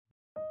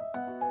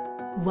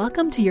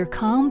Welcome to your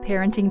Calm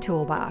Parenting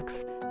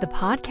Toolbox, the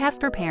podcast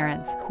for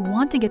parents who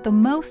want to get the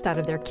most out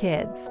of their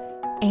kids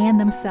and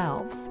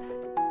themselves.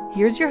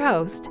 Here's your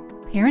host,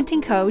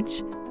 parenting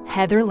coach,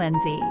 Heather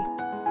Lindsay.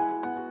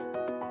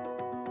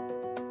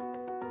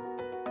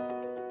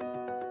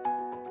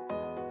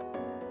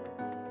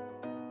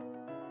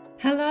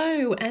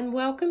 Hello and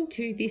welcome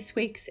to this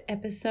week's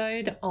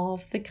episode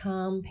of the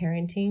Calm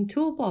Parenting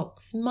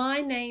Toolbox.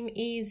 My name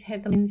is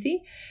Heather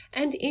Lindsay,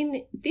 and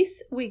in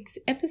this week's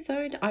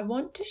episode I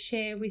want to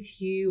share with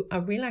you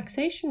a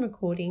relaxation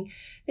recording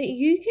that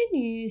you can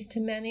use to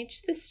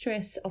manage the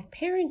stress of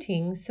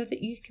parenting so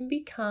that you can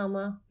be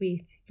calmer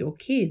with your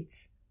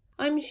kids.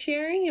 I'm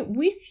sharing it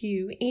with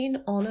you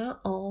in honor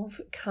of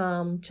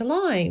Calm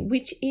July,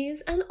 which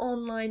is an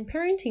online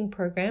parenting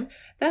program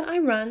that I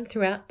run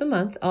throughout the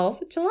month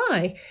of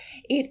July.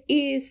 It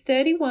is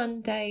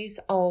 31 days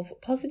of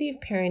positive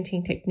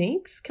parenting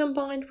techniques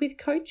combined with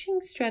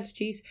coaching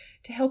strategies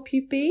to help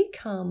you be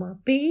calmer,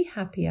 be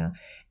happier,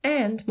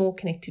 and more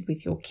connected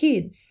with your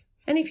kids.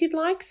 And if you'd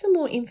like some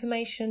more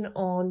information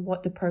on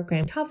what the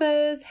program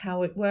covers,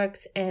 how it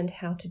works, and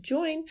how to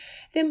join,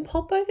 then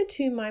pop over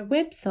to my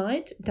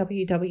website,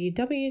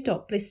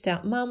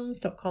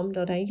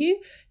 www.blissedoutmums.com.au,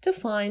 to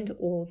find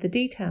all the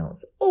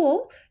details.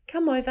 Or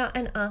come over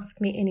and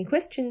ask me any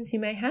questions you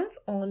may have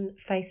on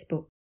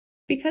Facebook.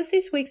 Because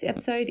this week's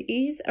episode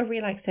is a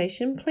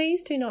relaxation,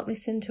 please do not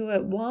listen to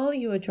it while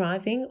you are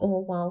driving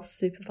or while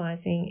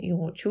supervising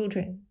your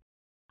children.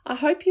 I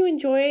hope you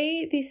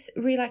enjoy this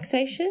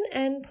relaxation,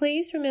 and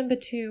please remember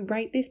to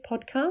rate this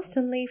podcast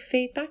and leave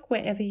feedback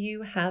wherever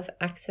you have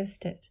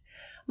accessed it.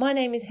 My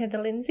name is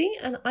Heather Lindsay,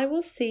 and I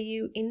will see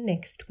you in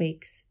next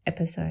week's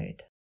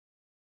episode.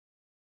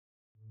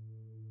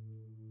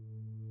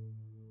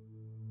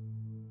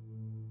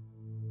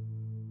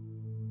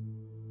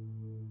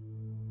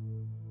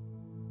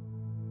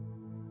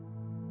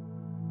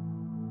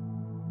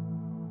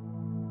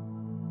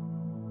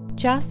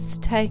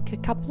 Just take a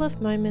couple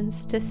of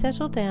moments to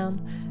settle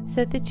down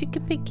so that you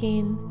can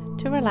begin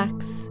to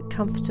relax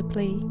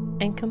comfortably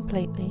and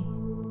completely.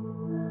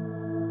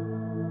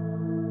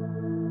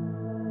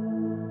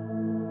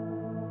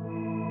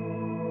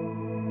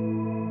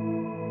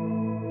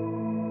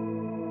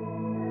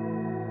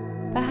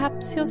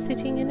 Perhaps you're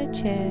sitting in a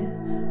chair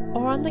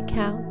or on the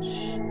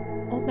couch,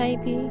 or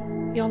maybe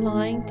you're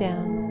lying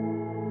down.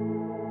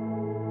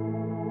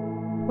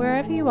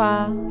 Wherever you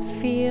are,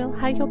 feel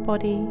how your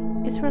body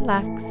is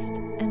relaxed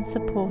and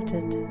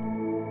supported.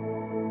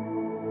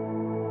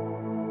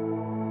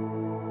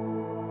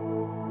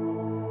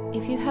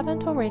 If you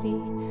haven't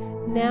already,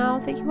 now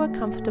that you are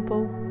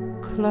comfortable,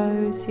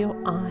 close your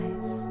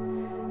eyes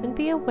and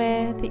be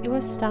aware that you are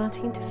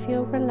starting to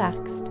feel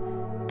relaxed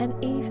and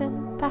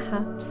even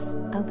perhaps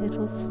a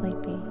little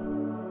sleepy.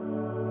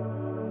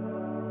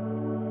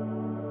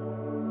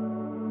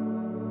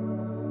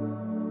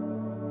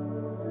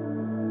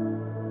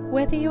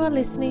 Whether you are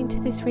listening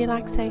to this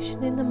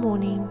relaxation in the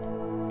morning,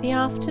 the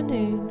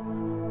afternoon,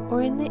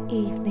 or in the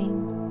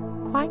evening,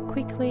 quite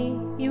quickly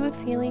you are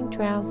feeling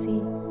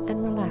drowsy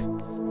and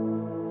relaxed.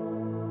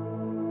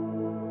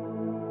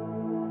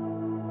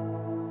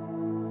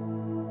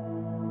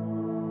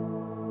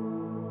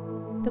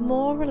 The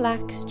more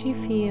relaxed you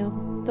feel,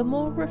 the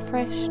more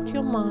refreshed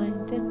your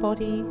mind and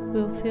body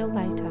will feel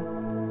later.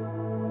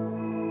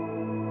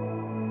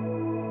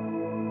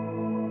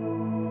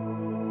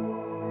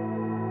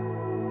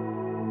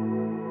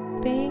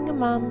 Being a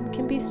mum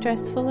can be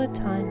stressful at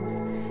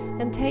times,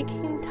 and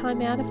taking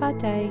time out of our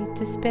day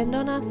to spend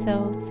on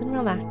ourselves and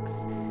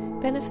relax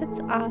benefits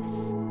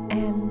us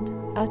and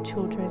our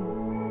children.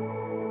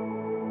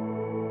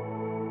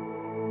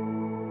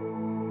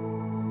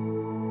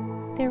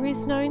 There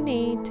is no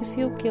need to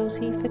feel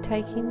guilty for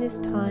taking this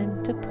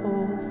time to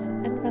pause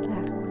and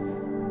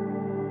relax.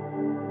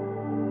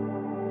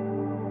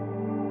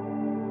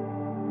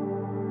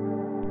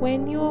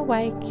 When you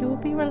awake, you will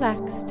be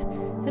relaxed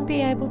and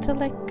be able to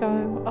let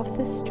go of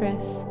the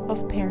stress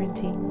of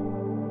parenting.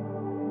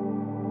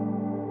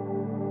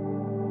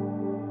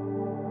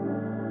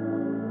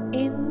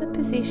 In the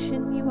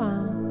position you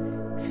are,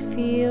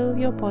 feel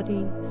your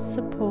body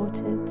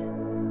supported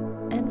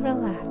and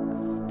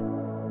relaxed.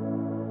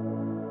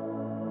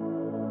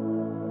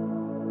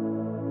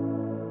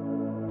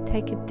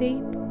 Take a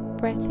deep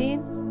breath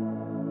in,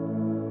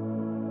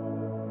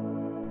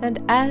 and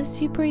as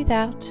you breathe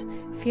out,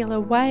 feel a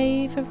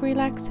wave of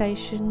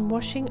relaxation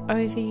washing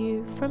over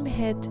you from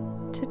head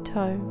to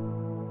toe.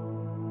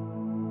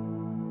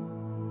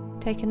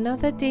 Take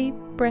another deep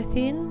breath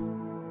in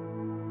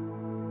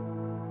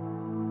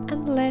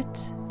and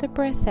let the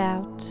breath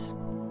out.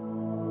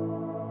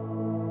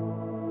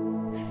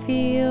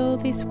 Feel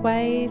this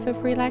wave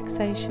of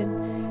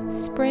relaxation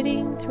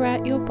spreading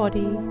throughout your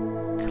body,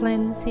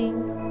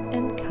 cleansing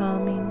and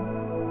calming.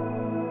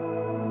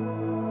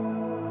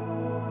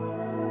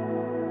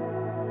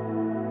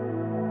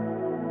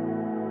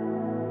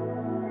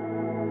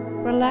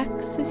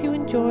 Relax as you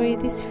enjoy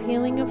this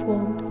feeling of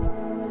warmth,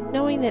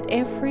 knowing that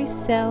every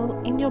cell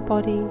in your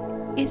body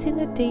is in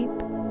a deep,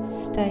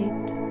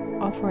 state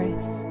of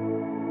rest.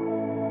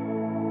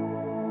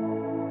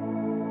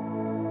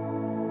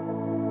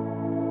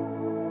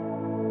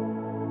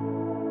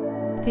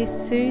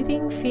 This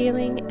soothing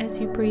feeling as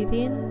you breathe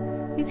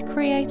in is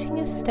creating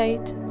a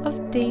state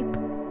of deep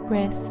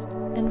rest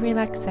and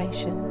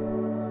relaxation.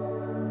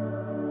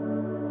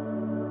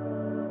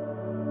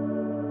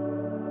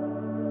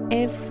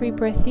 Every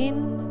breath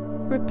in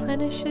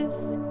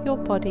replenishes your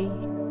body,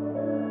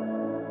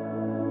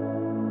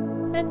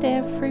 and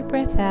every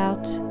breath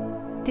out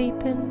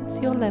deepens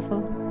your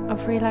level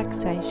of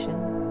relaxation.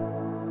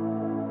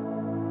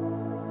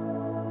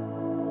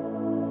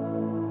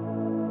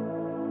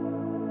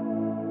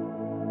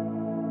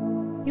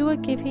 You are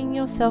giving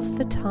yourself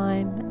the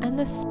time and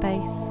the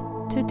space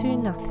to do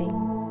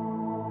nothing.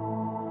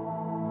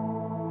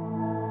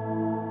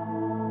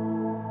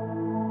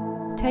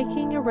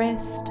 Taking a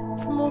rest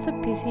from all the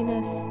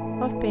busyness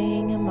of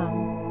being a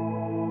mum.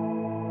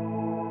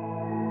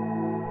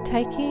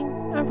 Taking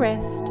a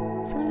rest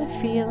from the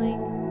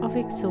feeling of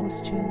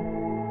exhaustion.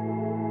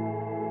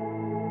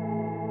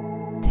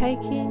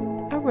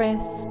 Taking a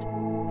rest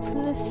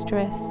from the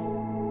stress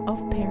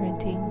of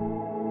parenting.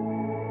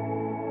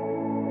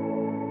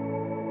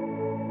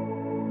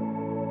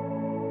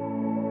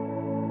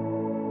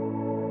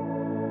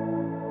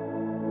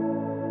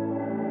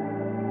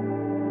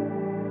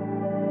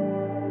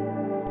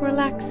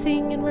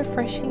 Relaxing and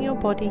refreshing your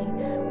body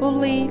will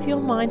leave your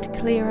mind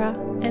clearer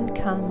and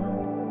calmer.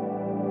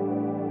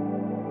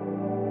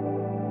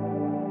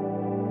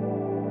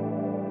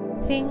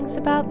 Things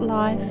about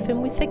life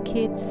and with the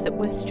kids that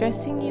were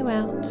stressing you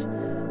out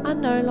are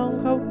no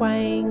longer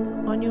weighing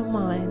on your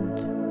mind.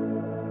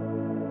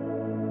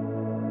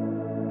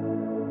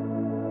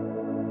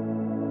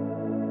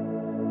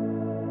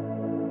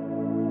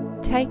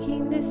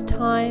 Taking this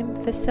time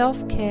for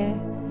self-care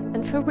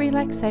and for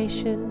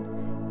relaxation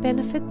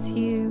benefits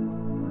you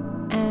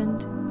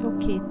and your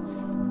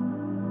kids.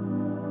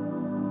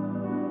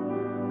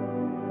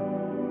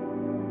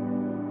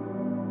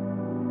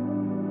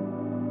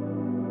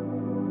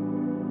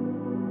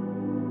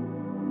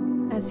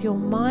 As your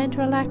mind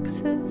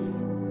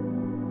relaxes,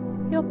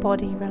 your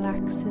body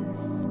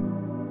relaxes.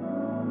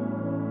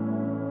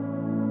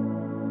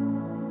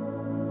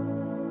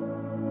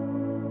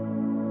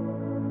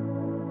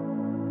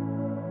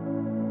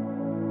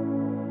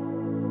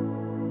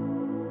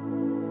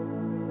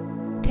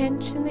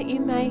 Tension that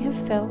you may have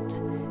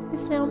felt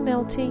is now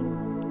melting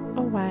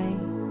away.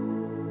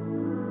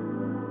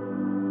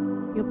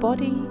 Your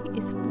body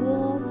is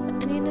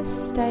warm and in a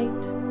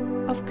state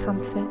of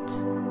comfort.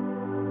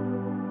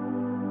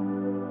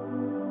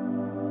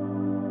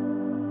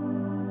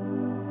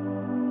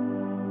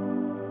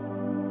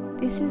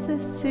 This is a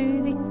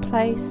soothing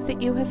place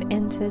that you have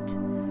entered,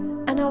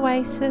 an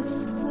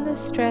oasis from the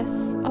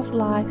stress of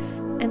life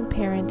and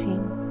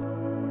parenting.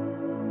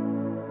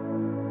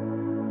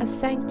 A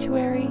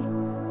sanctuary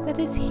that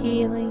is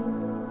healing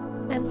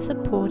and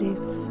supportive.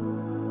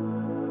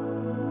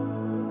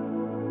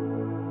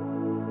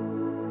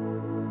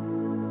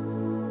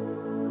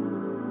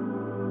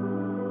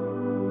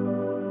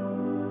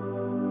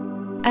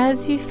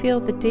 As you feel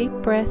the deep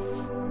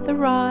breaths, the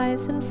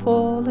rise and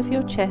fall of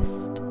your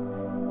chest,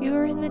 you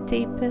are in the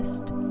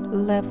deepest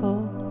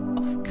level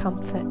of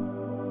comfort.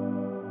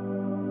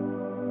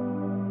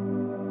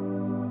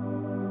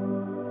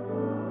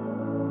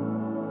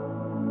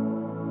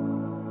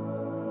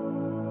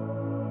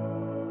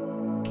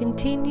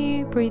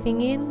 Continue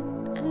breathing in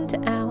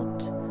and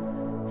out,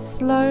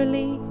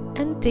 slowly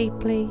and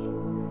deeply,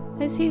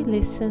 as you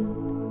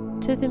listen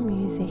to the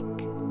music.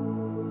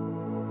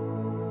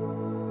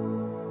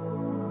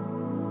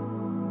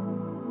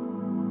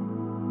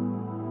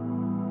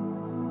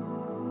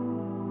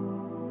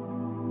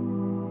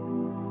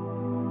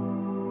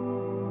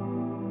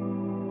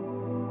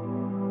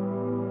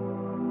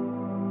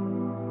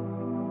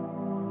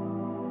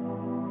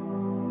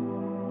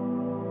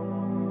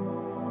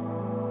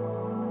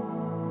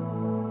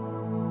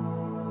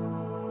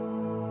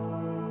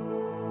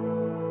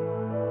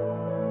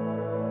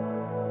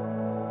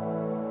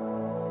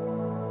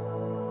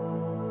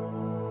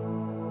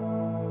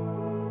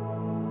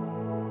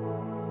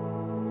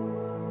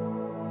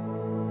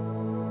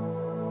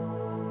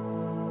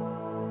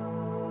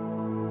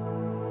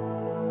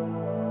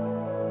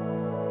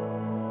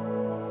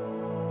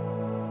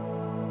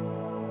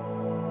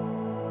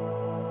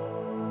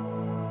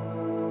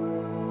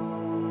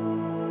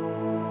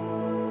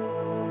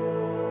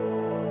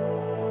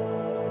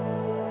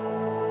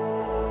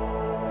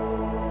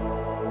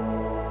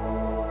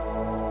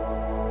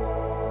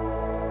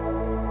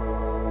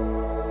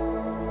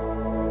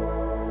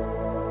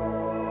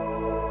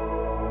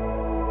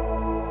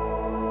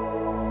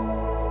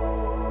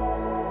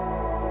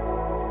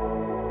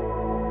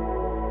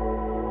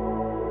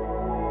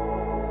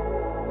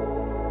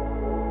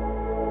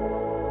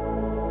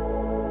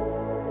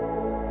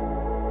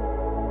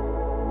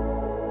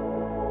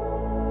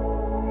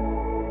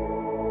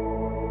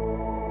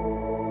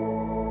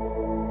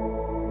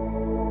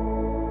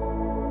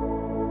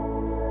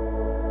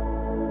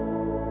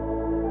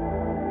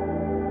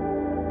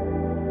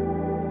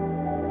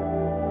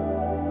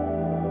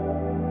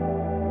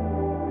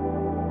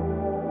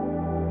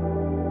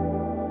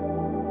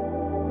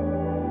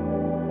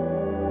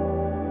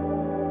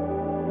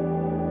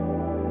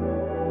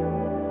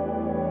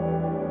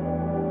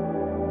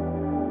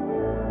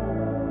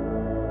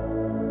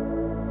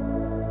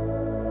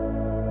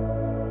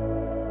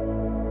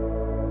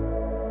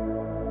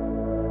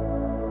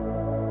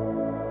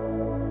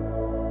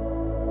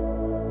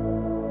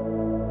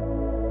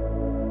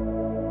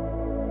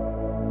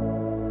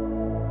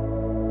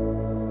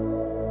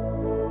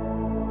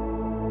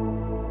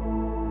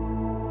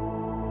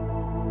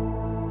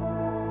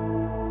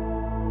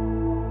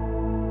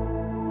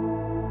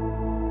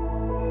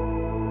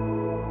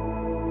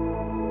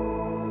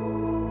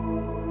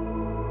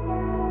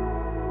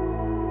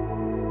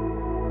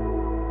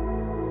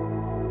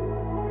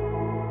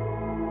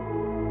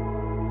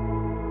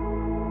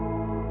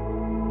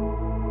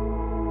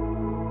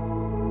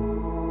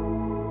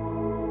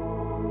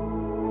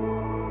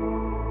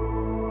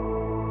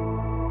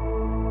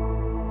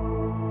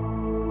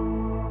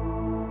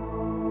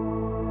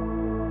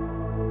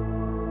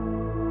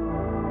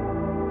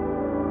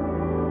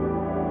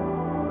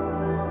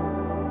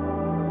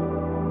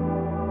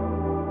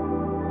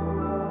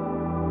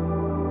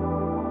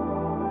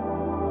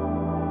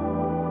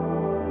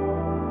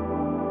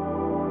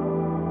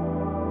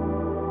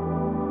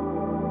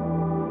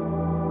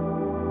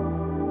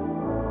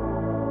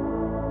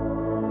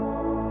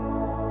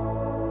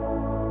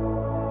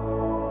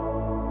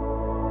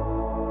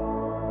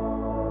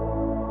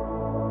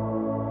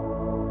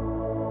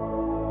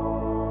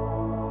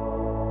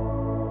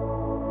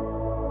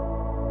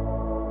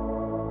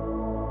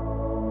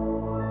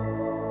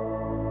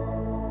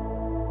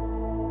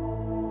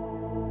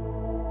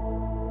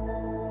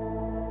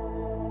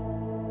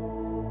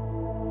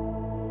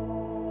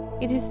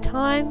 It is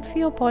time for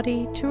your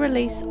body to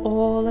release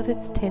all of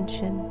its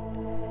tension.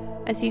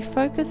 As you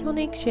focus on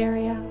each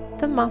area,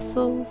 the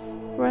muscles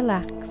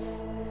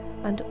relax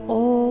and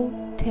all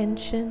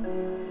tension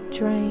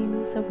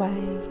drains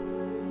away.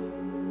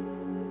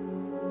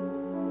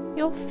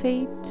 Your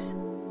feet,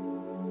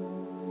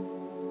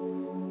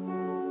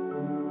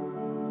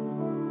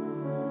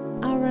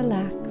 are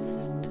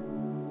relaxed.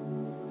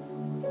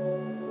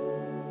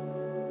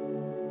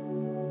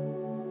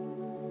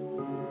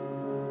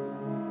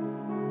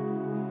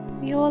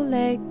 Your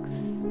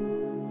legs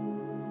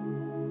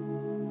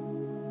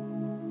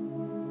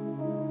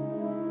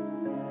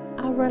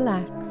are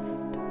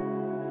relaxed.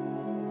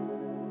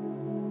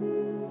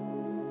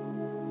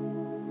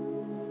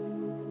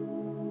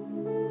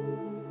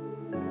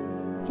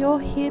 Your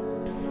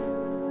hips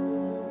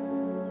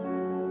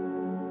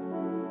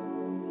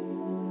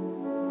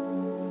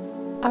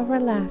are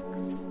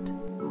relaxed.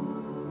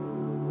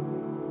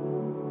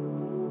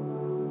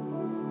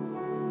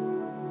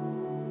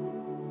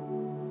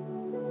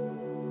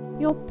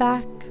 Your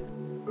back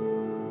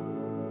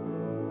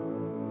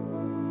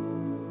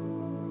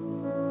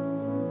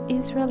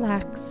is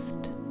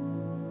relaxed.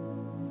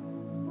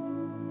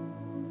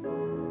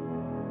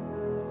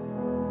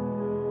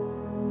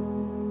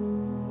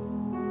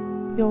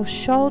 Your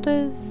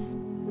shoulders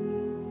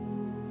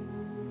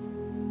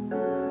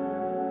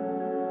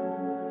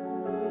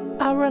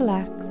are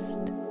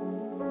relaxed.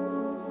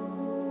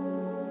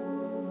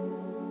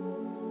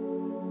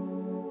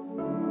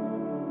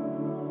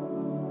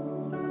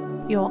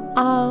 Your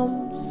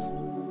arms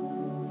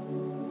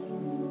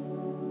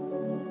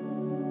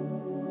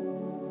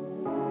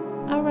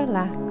are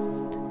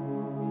relaxed.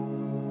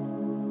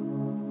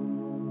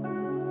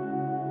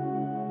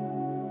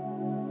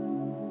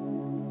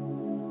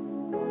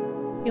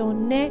 Your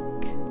neck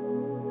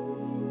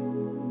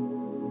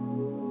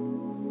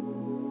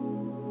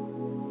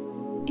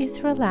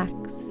is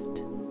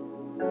relaxed.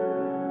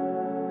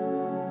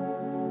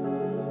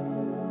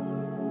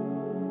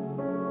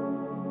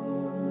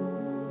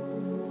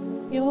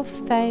 Your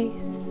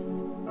face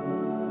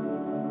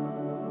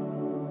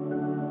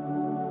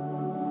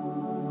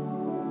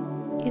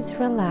is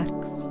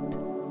relaxed.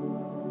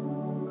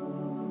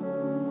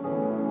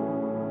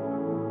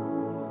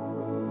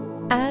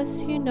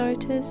 As you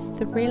notice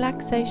the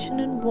relaxation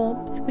and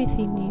warmth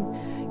within you,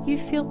 you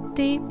feel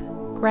deep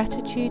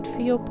gratitude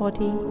for your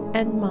body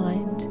and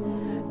mind,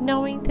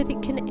 knowing that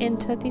it can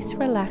enter this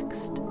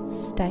relaxed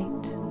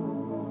state.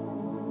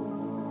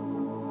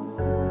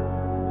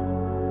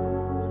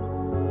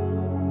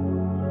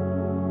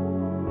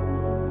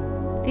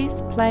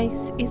 This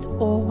place is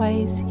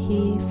always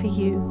here for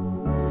you.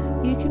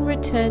 You can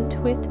return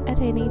to it at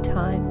any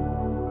time.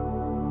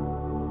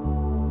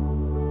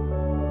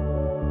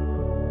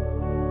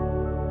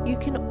 You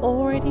can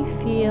already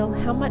feel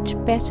how much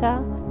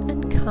better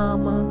and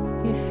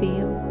calmer you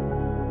feel.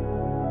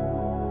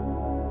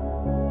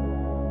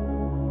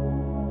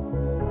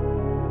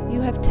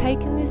 You have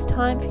taken this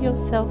time for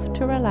yourself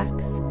to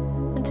relax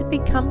and to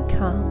become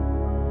calm.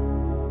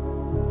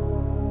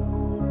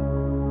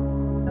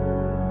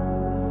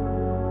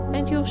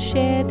 And you'll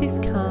share this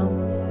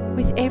calm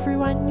with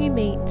everyone you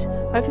meet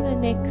over the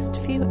next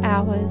few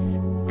hours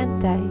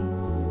and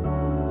days.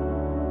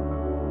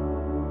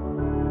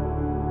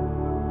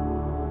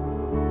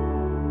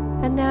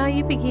 And now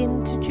you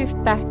begin to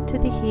drift back to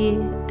the here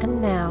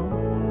and now.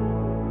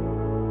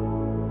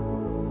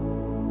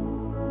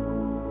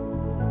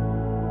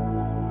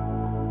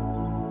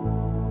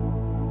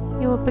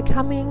 You are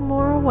becoming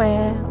more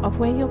aware of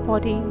where your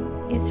body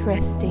is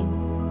resting.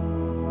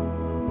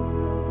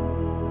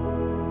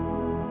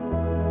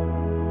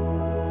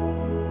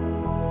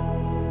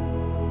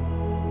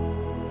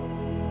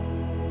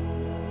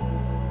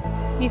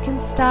 You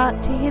can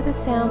start to hear the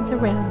sounds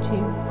around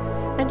you,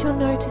 and you're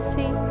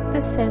noticing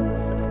the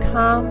sense of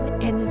calm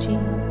energy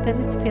that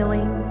is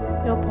filling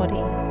your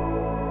body.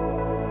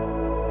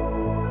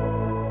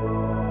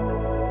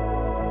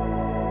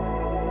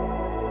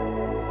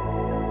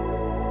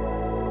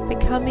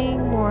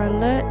 Becoming more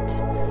alert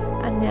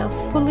and now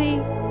fully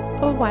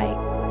awake.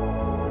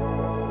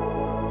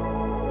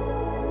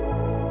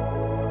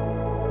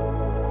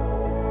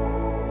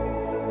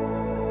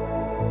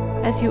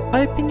 As you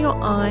open your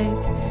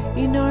eyes,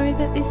 you know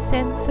that this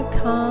sense of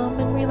calm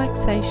and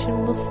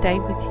relaxation will stay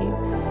with you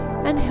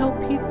and help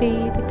you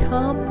be the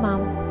calm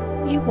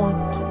mum you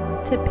want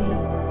to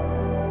be.